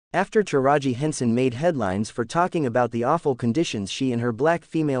After Taraji Henson made headlines for talking about the awful conditions she and her black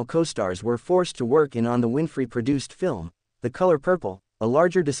female co-stars were forced to work in on the Winfrey-produced film, The Color Purple, a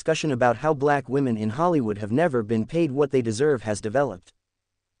larger discussion about how black women in Hollywood have never been paid what they deserve has developed.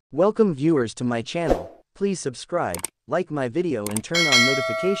 Welcome viewers to my channel. Please subscribe, like my video and turn on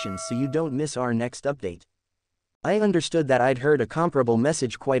notifications so you don't miss our next update. I understood that I'd heard a comparable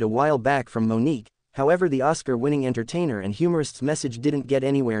message quite a while back from Monique. However, the Oscar-winning entertainer and humorist's message didn't get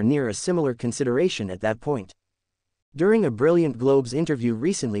anywhere near a similar consideration at that point. During a Brilliant Globes interview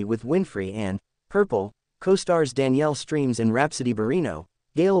recently with Winfrey and Purple co-stars Danielle Streams and Rhapsody Barrino,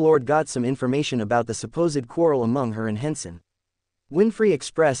 Gayle Lord got some information about the supposed quarrel among her and Henson. Winfrey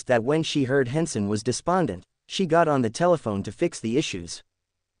expressed that when she heard Henson was despondent, she got on the telephone to fix the issues.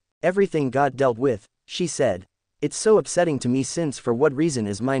 "Everything got dealt with," she said. "It's so upsetting to me since for what reason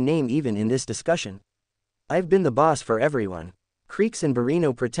is my name even in this discussion? I've been the boss for everyone." Creeks and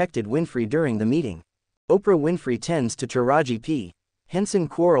Barrino protected Winfrey during the meeting. Oprah Winfrey tends to Taraji P. Henson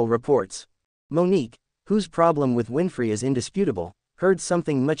quarrel reports. Monique, whose problem with Winfrey is indisputable, heard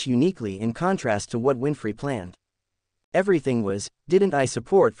something much uniquely in contrast to what Winfrey planned. "Everything was, didn't I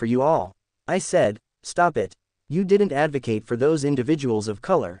support for you all? I said, stop it. You didn't advocate for those individuals of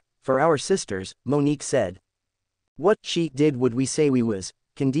color, for our sisters," Monique said. "What she did would we say we was,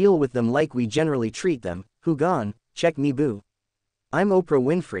 can deal with them like we generally treat them, who gone, check me boo. I'm Oprah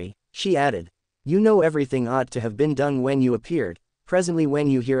Winfrey," she added. "You know everything ought to have been done when you appeared, presently when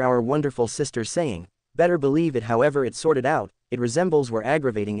you hear our wonderful sisters saying, better believe it however it's sorted out, it resembles we're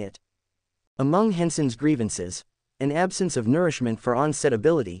aggravating it." Among Henson's grievances, an absence of nourishment for on-set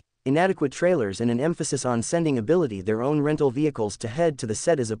ability, inadequate trailers and an emphasis on sending ability their own rental vehicles to head to the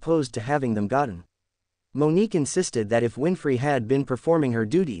set as opposed to having them gotten. Monique insisted that if Winfrey had been performing her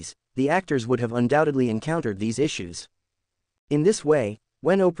duties, the actors would have undoubtedly encountered these issues. In this way,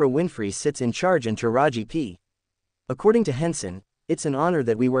 when Oprah Winfrey sits in charge and Taraji P. According to Henson, "It's an honor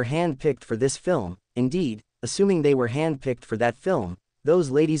that we were hand-picked for this film. Indeed, assuming they were hand-picked for that film, those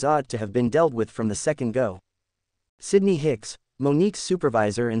ladies ought to have been dealt with from the second go." Sydney Hicks, Monique's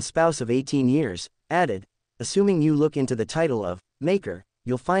supervisor and spouse of 18 years, added, "Assuming you look into the title of Maker,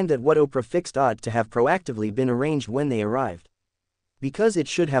 you'll find that what Oprah fixed ought to have proactively been arranged when they arrived. Because it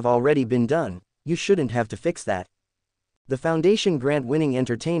should have already been done, you shouldn't have to fix that." The Foundation grant-winning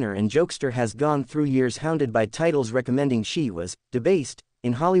entertainer and jokester has gone through years hounded by titles recommending she was debased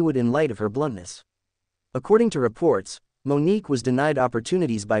in Hollywood in light of her bluntness. According to reports, Monique was denied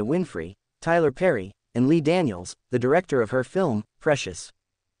opportunities by Winfrey, Tyler Perry, and Lee Daniels, the director of her film, Precious.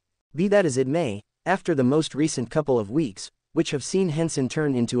 Be that as it may, after the most recent couple of weeks, which have seen Henson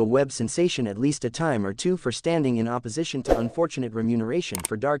turn into a web sensation at least a time or two for standing in opposition to unfortunate remuneration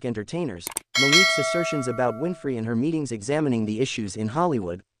for dark entertainers, Monique's assertions about Winfrey and her meetings examining the issues in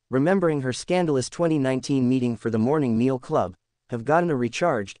Hollywood, remembering her scandalous 2019 meeting for the Morning Meal Club, have gotten a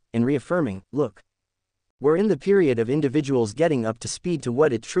recharged and reaffirming look. "We're in the period of individuals getting up to speed to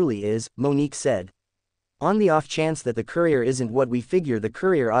what it truly is," Monique said. "On the off chance that the Courier isn't what we figure the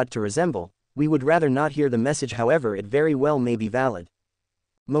Courier ought to resemble, we would rather not hear the message however it very well may be valid."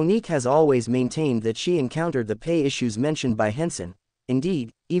 Monique has always maintained that she encountered the pay issues mentioned by Henson.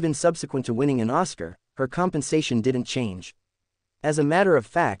 Indeed, even subsequent to winning an Oscar, her compensation didn't change. As a matter of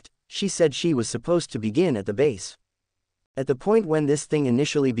fact, she said she was supposed to begin at the base. "At the point when this thing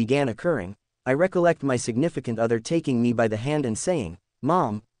initially began occurring, I recollect my significant other taking me by the hand and saying,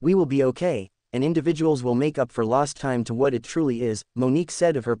 'Mom, we will be okay, and individuals will make up for lost time to what it truly is,'" Monique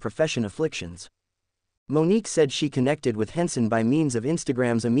said of her profession afflictions. Monique said she connected with Henson by means of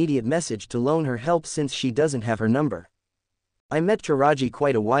Instagram's immediate message to loan her help since she doesn't have her number. "I met Taraji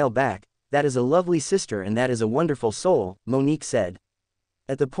quite a while back, that is a lovely sister and that is a wonderful soul," Monique said.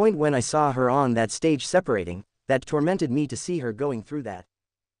 "At the point when I saw her on that stage separating, that tormented me to see her going through that."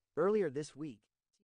 Earlier this week,